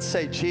loud. Let's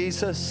say,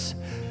 Jesus,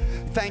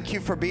 thank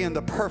you for being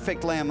the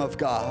perfect Lamb of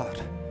God.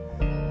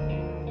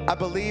 I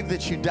believe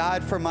that you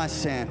died for my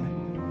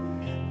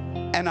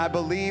sin, and I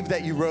believe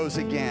that you rose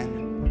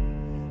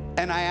again.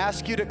 And I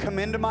ask you to come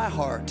into my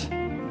heart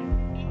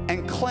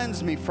and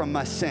cleanse me from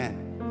my sin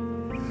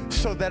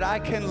so that I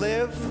can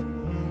live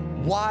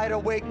wide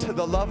awake to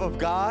the love of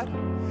God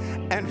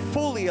and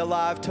fully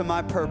alive to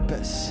my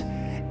purpose.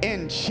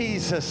 In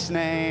Jesus'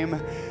 name,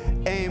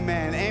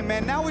 amen.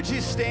 Amen. Now would you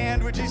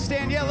stand? Would you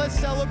stand? Yeah, let's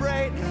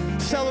celebrate.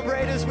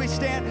 Celebrate as we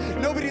stand.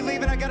 Nobody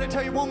leaving. I got to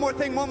tell you one more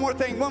thing.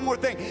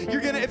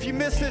 You're going to, if you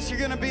miss this, you're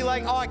going to be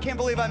like, oh, I can't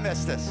believe I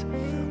missed this.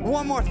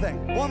 One more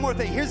thing.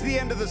 Here's the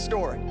end of the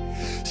story.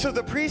 So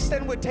the priest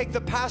then would take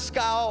the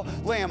Paschal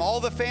lamb. All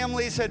the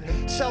families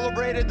had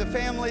celebrated, but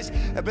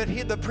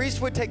the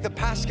priest would take the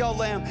Paschal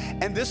lamb,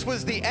 and this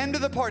was the end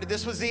of the party.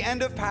 This was the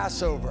end of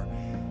Passover.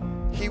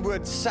 He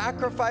would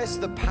sacrifice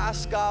the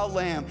Paschal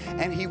lamb,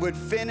 and he would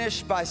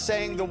finish by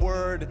saying the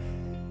word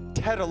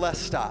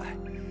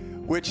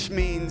tetelestai, which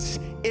means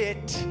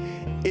it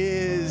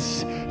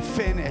is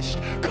finished.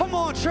 Come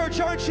on, church,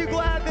 aren't you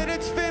glad that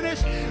it's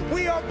finished?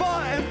 We are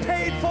bought and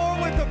paid for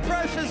with the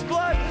precious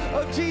blood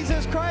of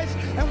Jesus Christ,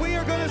 and we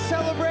are going to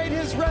celebrate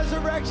his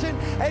resurrection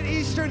at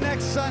Easter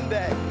next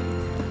Sunday.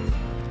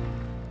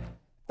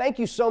 Thank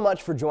you so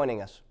much for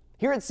joining us.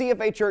 Here at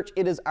CFA Church,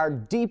 it is our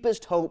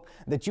deepest hope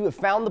that you have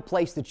found the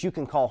place that you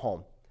can call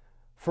home.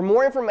 For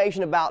more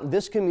information about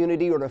this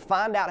community or to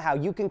find out how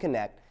you can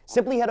connect,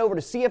 simply head over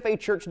to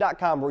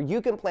cfachurch.com where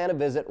you can plan a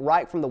visit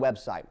right from the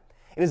website.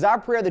 It is our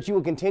prayer that you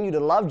will continue to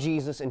love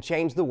Jesus and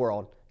change the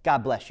world.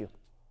 God bless you.